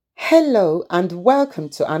Hello and welcome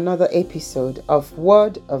to another episode of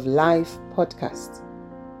Word of Life podcast.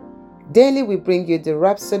 Daily we bring you the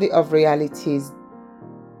Rhapsody of Realities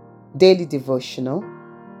daily devotional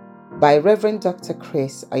by Reverend Dr.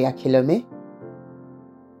 Chris Oyakhilome.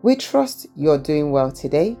 We trust you're doing well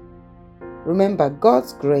today. Remember,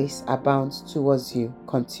 God's grace abounds towards you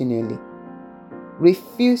continually.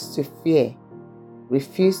 Refuse to fear.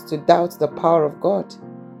 Refuse to doubt the power of God.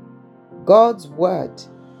 God's word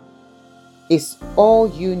is all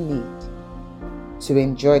you need to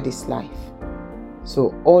enjoy this life.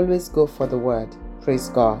 So always go for the word. Praise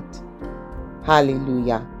God.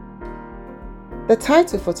 Hallelujah. The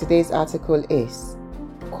title for today's article is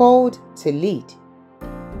Called to Lead.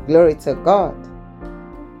 Glory to God.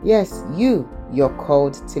 Yes, you're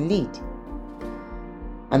called to lead.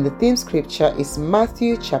 And the theme scripture is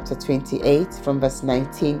Matthew chapter 28 from verse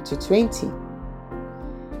 19 to 20.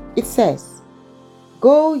 It says,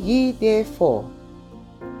 "Go ye therefore,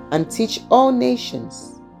 and teach all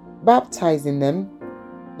nations, baptizing them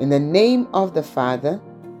in the name of the Father,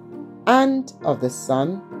 and of the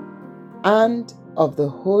Son, and of the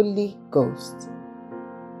Holy Ghost,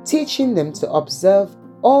 teaching them to observe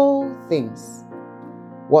all things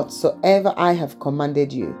whatsoever I have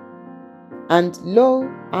commanded you. And lo,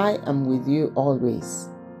 I am with you always,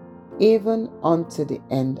 even unto the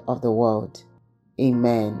end of the world."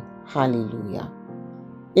 Amen. Hallelujah.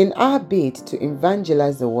 In our bid to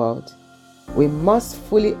evangelize the world, we must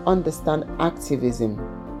fully understand activism,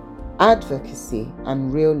 advocacy,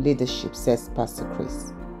 and real leadership, says Pastor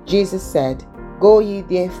Chris. Jesus said, "Go ye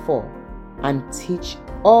therefore and teach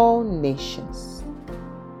all nations."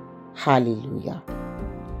 Hallelujah.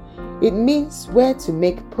 It means we're to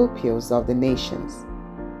make pupils of the nations.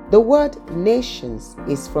 The word nations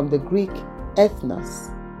is from the Greek ethnos.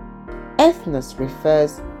 Ethnos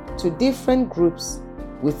refers to different groups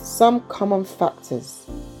with some common factors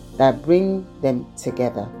that bring them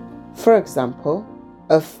together. For example,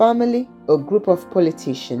 a family, a group of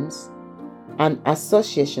politicians, an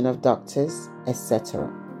association of doctors, etc.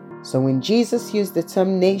 So when Jesus used the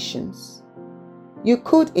term nations, you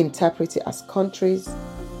could interpret it as countries,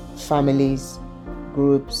 families,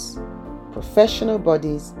 groups, professional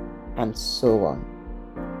bodies, and so on.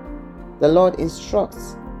 The Lord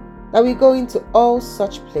instructs that we go into all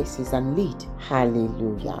such places and lead.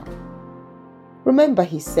 Hallelujah. Remember,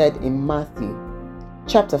 he said in Matthew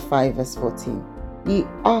chapter 5 verse 14, "Ye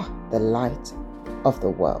are the light of the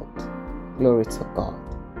world." Glory to God.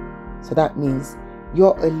 So that means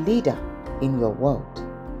you're a leader in your world.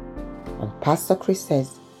 And Pastor Chris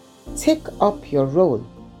says, take up your role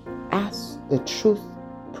as the truth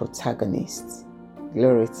protagonist.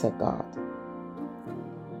 Glory to God.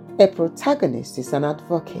 A protagonist is an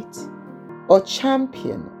advocate or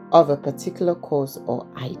champion of a particular cause or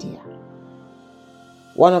idea.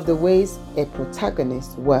 One of the ways a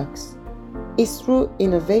protagonist works is through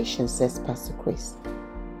innovation, says Pastor Chris.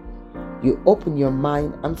 You open your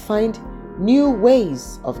mind and find new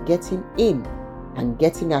ways of getting in and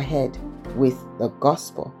getting ahead with the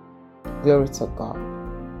gospel. Glory to God.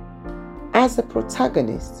 As a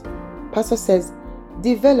protagonist, Pastor says,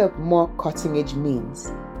 develop more cutting-edge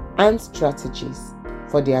means and strategies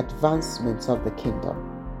for the advancement of the kingdom.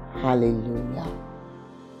 Hallelujah.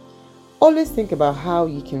 Always think about how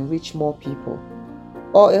you can reach more people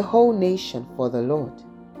or a whole nation for the Lord.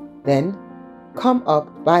 Then come up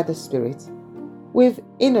by the Spirit with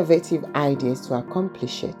innovative ideas to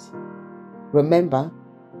accomplish it. Remember,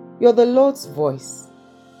 you're the Lord's voice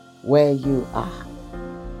where you are.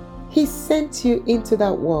 He sent you into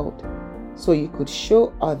that world so you could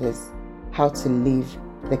show others how to live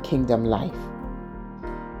the kingdom life.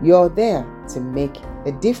 You're there to make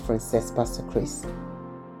a difference, says Pastor Chris.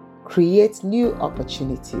 Create new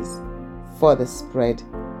opportunities for the spread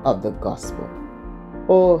of the gospel.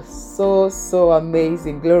 Oh, so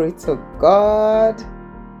amazing. Glory to God.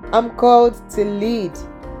 I'm called to lead.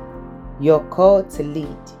 You're called to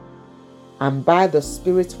lead. And by the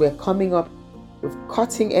Spirit, we're coming up with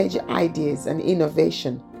cutting-edge ideas and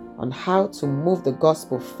innovation on how to move the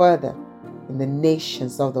gospel further in the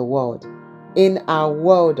nations of the world, in our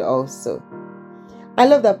world also. I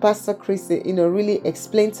love that Pastor Chris, really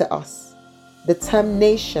explained to us the term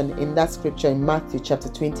nation in that scripture in Matthew chapter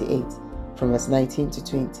 28 from verse 19 to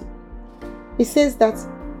 20. He says that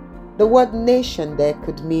the word nation there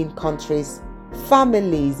could mean countries,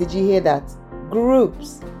 families, did you hear that?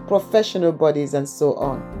 Groups, professional bodies, and so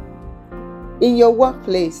on. In your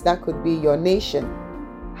workplace, that could be your nation.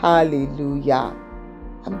 Hallelujah.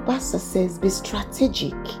 And Pastor says, be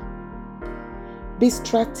strategic. Be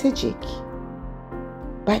strategic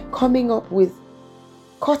by coming up with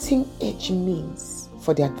cutting edge means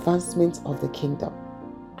for the advancement of the kingdom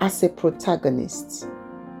as a protagonist.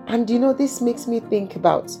 And this makes me think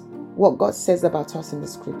about what God says about us in the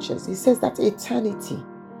scriptures. He says that eternity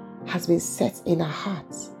has been set in our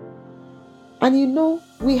hearts. And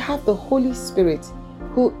we have the Holy Spirit,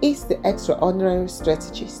 who is the extraordinary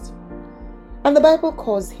strategist. And the Bible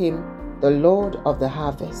calls him the Lord of the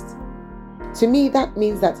harvest. To me, that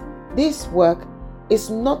means that this work is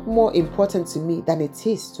not more important to me than it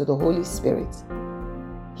is to the Holy Spirit.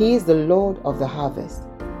 He is the Lord of the harvest.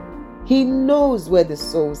 He knows where the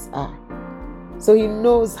souls are. So he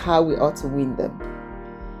knows how we ought to win them.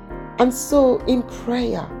 And so in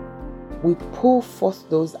prayer, we pull forth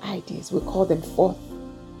those ideas. We call them forth.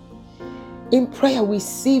 In prayer, we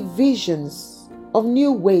see visions of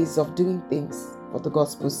new ways of doing things for the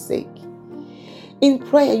gospel's sake. In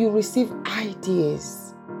prayer, you receive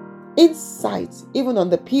ideas, insights, even on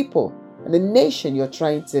the people and the nation you're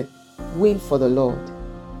trying to win for the Lord.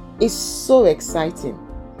 It's so exciting.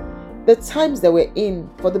 The times that we're in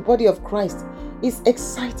for the body of Christ is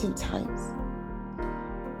exciting times.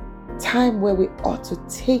 Time where we ought to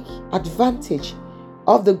take advantage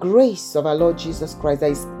of the grace of our Lord Jesus Christ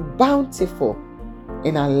that is bountiful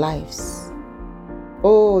in our lives.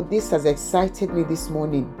 Oh, this has excited me this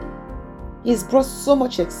morning. He's brought so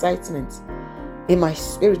much excitement in my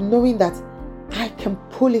spirit, knowing that I can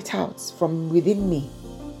pull it out from within me.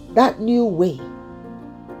 That new way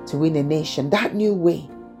to win a nation, that new way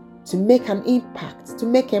to make an impact, to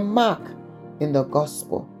make a mark in the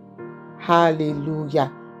gospel.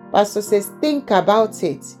 Hallelujah. Pastor says, think about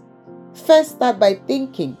it. First, start by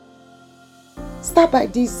thinking. Start by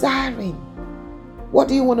desiring. What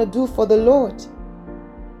do you want to do for the Lord?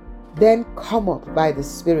 Then come up by the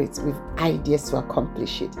Spirit with ideas to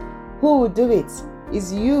accomplish it. Who will do it?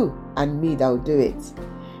 It's you and me that will do it.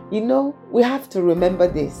 We have to remember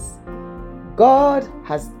this. God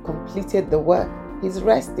has completed the work. He's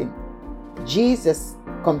resting. Jesus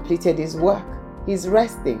completed his work. He's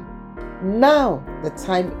resting. Now the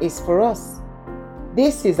time is for us.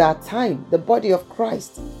 This is our time, the body of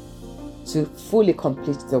Christ, to fully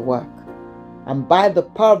complete the work. And by the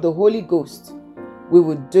power of the Holy Ghost, we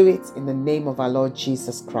will do it in the name of our Lord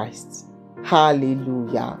Jesus Christ.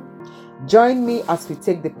 Hallelujah. Join me as we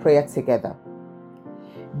take the prayer together.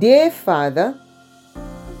 Dear Father,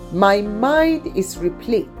 my mind is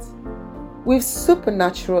replete with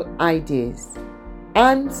supernatural ideas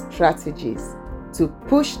and strategies to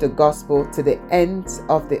push the gospel to the ends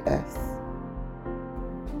of the earth.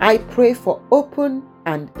 I pray for open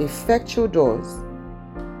and effectual doors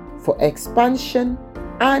for expansion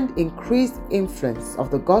and increased influence of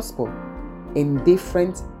the gospel in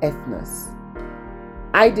different ethnos.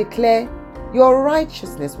 I declare your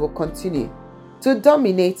righteousness will continue to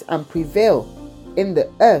dominate and prevail in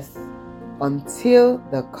the earth until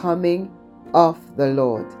the coming of the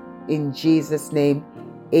Lord. In Jesus' name,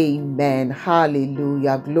 amen.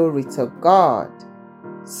 Hallelujah. Glory to God.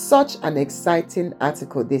 Such an exciting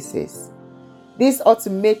article this is. This ought to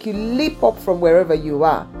make you leap up from wherever you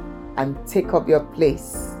are and take up your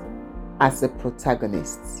place as a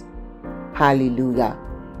protagonist. Hallelujah.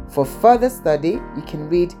 For further study, you can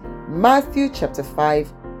read Matthew chapter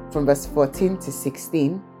 5 from verse 14 to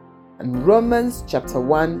 16 and Romans chapter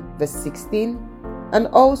 1 verse 16 and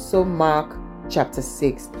also Mark chapter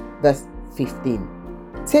 6 verse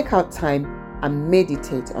 15. Take out time and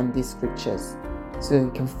meditate on these scriptures so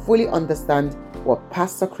you can fully understand what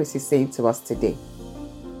Pastor Chris is saying to us today.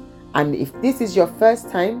 And if this is your first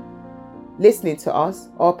time listening to us,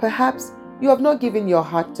 or perhaps you have not given your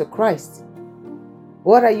heart to Christ,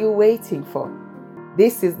 what are you waiting for?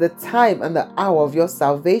 This is the time and the hour of your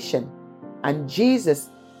salvation, and Jesus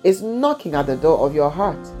is knocking at the door of your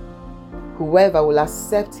heart. Whoever will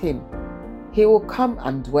accept him, he will come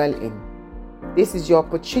and dwell in. This is your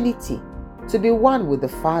opportunity to be one with the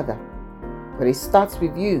Father. But it starts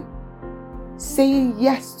with you saying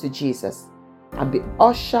yes to Jesus and be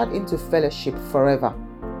ushered into fellowship forever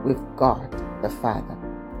with God the Father.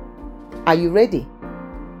 Are you ready?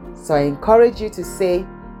 So I encourage you to say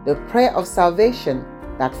the prayer of salvation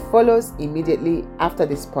that follows immediately after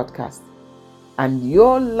this podcast, and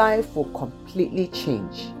your life will completely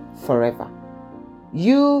change forever.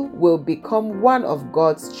 You will become one of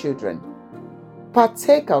God's children,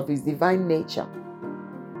 partaker of his divine nature,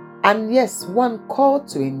 and yes, one called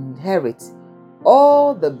to inherit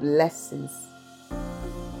all the blessings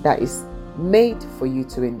that is made for you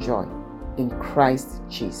to enjoy in Christ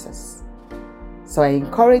Jesus. So I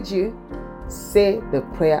encourage you, say the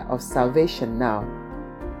prayer of salvation now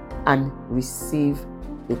and receive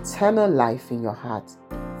eternal life in your heart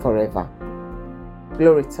forever.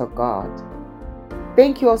 Glory to God.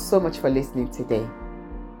 Thank you all so much for listening today.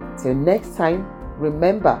 Till next time,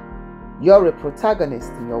 remember, you're a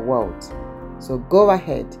protagonist in your world. So go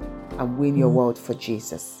ahead and win your world for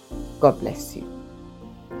Jesus. God bless you.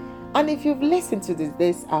 And if you've listened to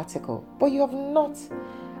today's article, but you have not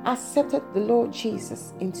accepted the Lord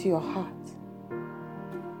Jesus into your heart,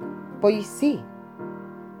 but you see,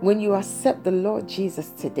 when you accept the Lord Jesus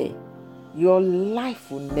today, your life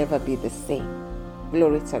will never be the same.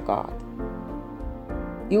 Glory to God.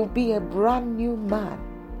 You'll be a brand new man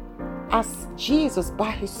as Jesus,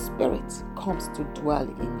 by His Spirit, comes to dwell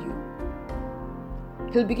in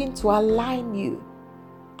you. He'll begin to align you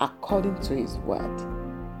according to His word.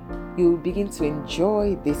 You will begin to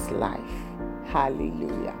enjoy this life.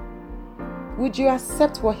 Hallelujah. Would you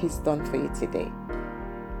accept what He's done for you today?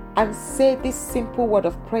 And say this simple word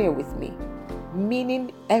of prayer with me,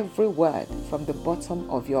 meaning every word from the bottom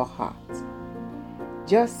of your heart.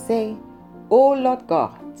 Just say, "Oh Lord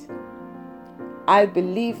God, I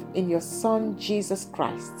believe in your Son Jesus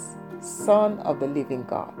Christ, Son of the living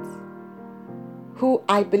God, who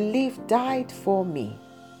I believe died for me,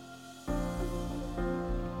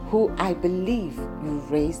 who I believe you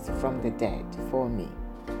raised from the dead for me.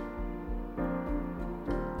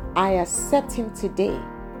 I accept Him today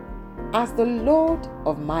as the Lord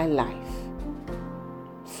of my life.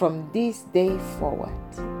 From this day forward,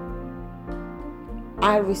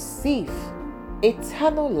 I receive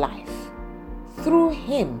eternal life through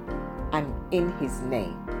Him and in His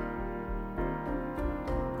name.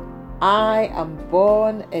 I am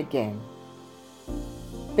born again.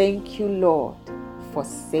 Thank you, Lord, for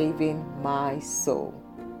saving my soul.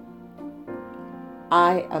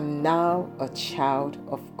 I am now a child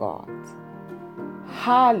of God."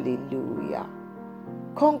 Hallelujah.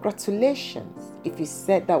 Congratulations if you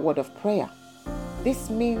said that word of prayer.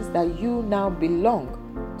 This means that you now belong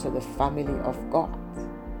to the family of God.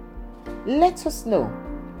 Let us know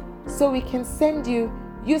so we can send you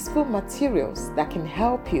useful materials that can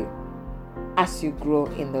help you as you grow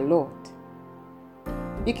in the Lord.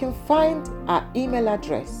 You can find our email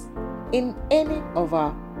address in any of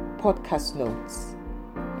our podcast notes.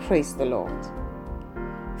 Praise the Lord.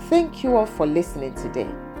 Thank you all for listening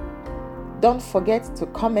today. Don't forget to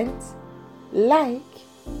comment, like,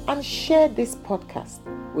 and share this podcast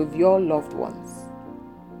with your loved ones.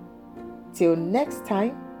 Till next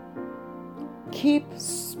time, keep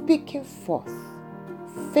speaking forth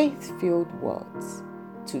faith-filled words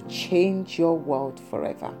to change your world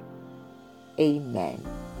forever. Amen.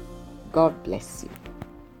 God bless you.